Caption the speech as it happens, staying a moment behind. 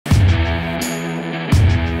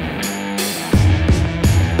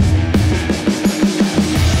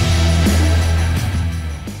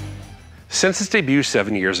Since its debut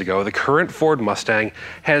 7 years ago, the current Ford Mustang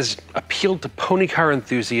has appealed to pony car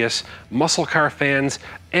enthusiasts, muscle car fans,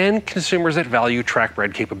 and consumers that value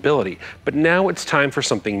track-bred capability. But now it's time for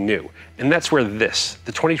something new, and that's where the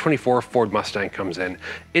 2024 Ford Mustang comes in.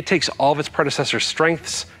 It takes all of its predecessor's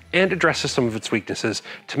strengths and addresses some of its weaknesses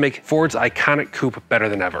to make Ford's iconic coupe better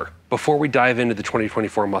than ever. Before we dive into the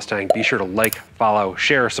 2024 Mustang, be sure to like, follow,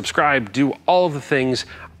 share, subscribe, do all of the things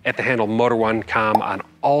at the handle Motor1.com on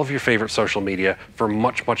all of your favorite social media for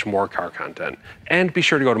much, much more car content. And be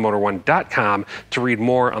sure to go to Motor1.com to read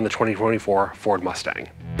more on the 2024 Ford Mustang.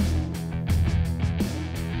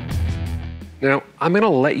 Now, I'm gonna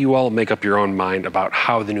let you all make up your own mind about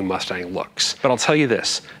how the new Mustang looks, but I'll tell you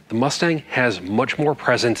this, the Mustang has much more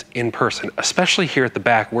presence in person, especially here at the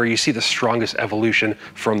back where you see the strongest evolution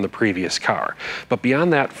from the previous car. But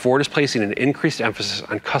beyond that, Ford is placing an increased emphasis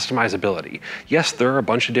on customizability. Yes, there are a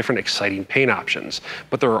bunch of different exciting paint options,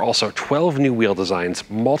 but there are also 12 new wheel designs,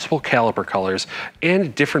 multiple caliper colors,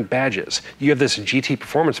 and different badges. You have this GT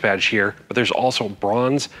Performance badge here, but there's also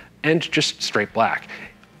bronze and just straight black.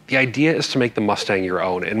 The idea is to make the Mustang your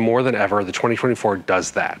own, and more than ever, the 2024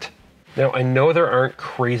 does that. Now, I know there aren't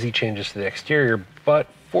crazy changes to the exterior, but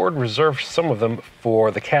Ford reserved some of them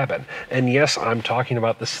for the cabin. And yes, I'm talking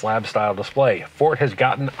about the slab-style display. Ford has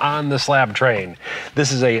gotten on the slab train.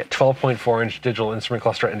 This is a 12.4-inch digital instrument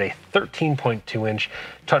cluster and a 13.2-inch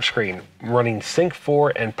touchscreen running Sync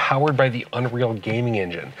 4 and powered by the Unreal gaming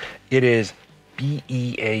engine. It is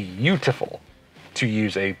beautiful, to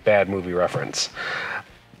use a bad movie reference.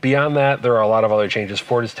 Beyond that, there are a lot of other changes.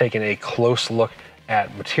 Ford has taken a close look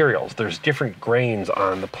at materials. There's different grains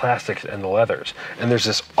on the plastics and the leathers. And there's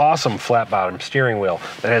this awesome flat bottom steering wheel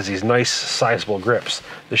that has these nice sizable grips.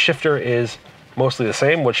 The shifter is mostly the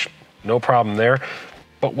same, which no problem there.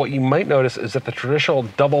 But what you might notice is that the traditional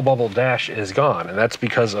double bubble dash is gone, and that's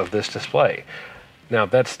because of this display. Now,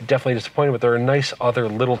 that's definitely disappointing, but there are nice other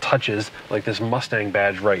little touches like this Mustang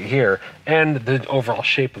badge right here, and the overall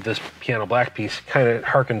shape of this piano black piece kind of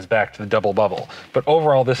harkens back to the double bubble. But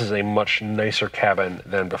overall, this is a much nicer cabin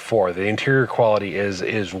than before. The interior quality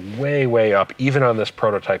is way, way up, even on this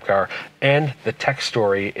prototype car, and the tech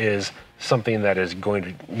story is something that is going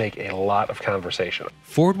to make a lot of conversation.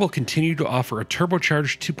 Ford will continue to offer a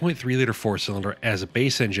turbocharged 2.3-liter four-cylinder as a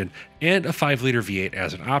base engine and a 5-liter V8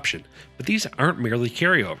 as an option, but these aren't merely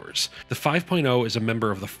carryovers. The 5.0 is a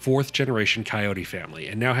member of the 4th-generation Coyote family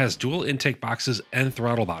and now has dual intake boxes and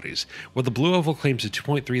throttle bodies, while the Blue Oval claims the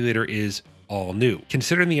 2.3-liter is all new.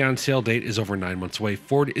 Considering the on-sale date is over 9 months away,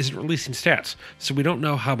 Ford isn't releasing stats, so we don't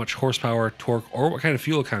know how much horsepower, torque, or what kind of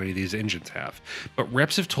fuel economy these engines have. But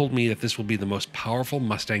reps have told me that this will be the most powerful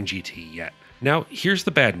Mustang GT yet. Now, here's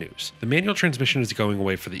the bad news. The manual transmission is going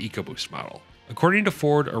away for the EcoBoost model. According to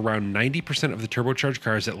Ford, around 90% of the turbocharged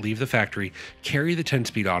cars that leave the factory carry the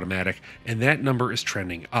 10-speed automatic, and that number is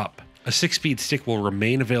trending up. A 6-speed stick will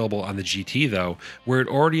remain available on the GT though, where it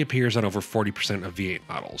already appears on over 40% of V8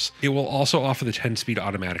 models. It will also offer the 10-speed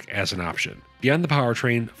automatic as an option. Beyond the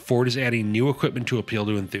powertrain, Ford is adding new equipment to appeal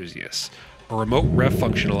to enthusiasts. A remote rev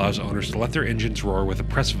function allows owners to let their engines roar with the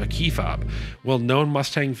press of a key fob. Well-known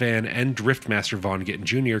Mustang fan and drift master Vaughn Gittin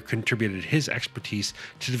Jr. contributed his expertise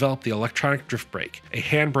to develop the electronic drift brake, a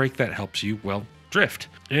handbrake that helps you, well, drift.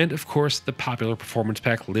 And of course, the popular performance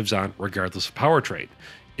pack lives on regardless of powertrain.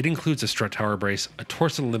 It includes a strut tower brace, a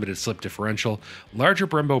Torsen limited slip differential, larger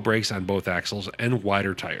Brembo brakes on both axles, and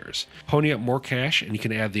wider tires. Pony up more cash and you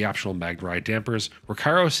can add the optional MagNride dampers,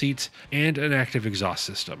 Recaro seats, and an active exhaust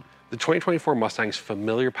system. The 2024 Mustang's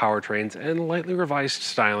familiar powertrains and lightly revised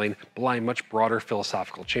styling belie much broader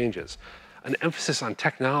philosophical changes. An emphasis on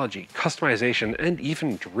technology, customization, and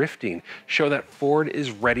even drifting show that Ford is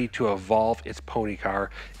ready to evolve its pony car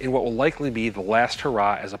in what will likely be the last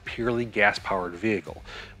hurrah as a purely gas-powered vehicle.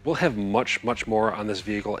 We'll have much, much more on this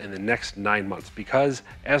vehicle in the next 9 months because,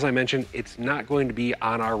 as I mentioned, it's not going to be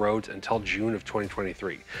on our roads until June of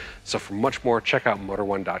 2023. So for much more, check out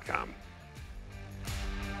Motor1.com.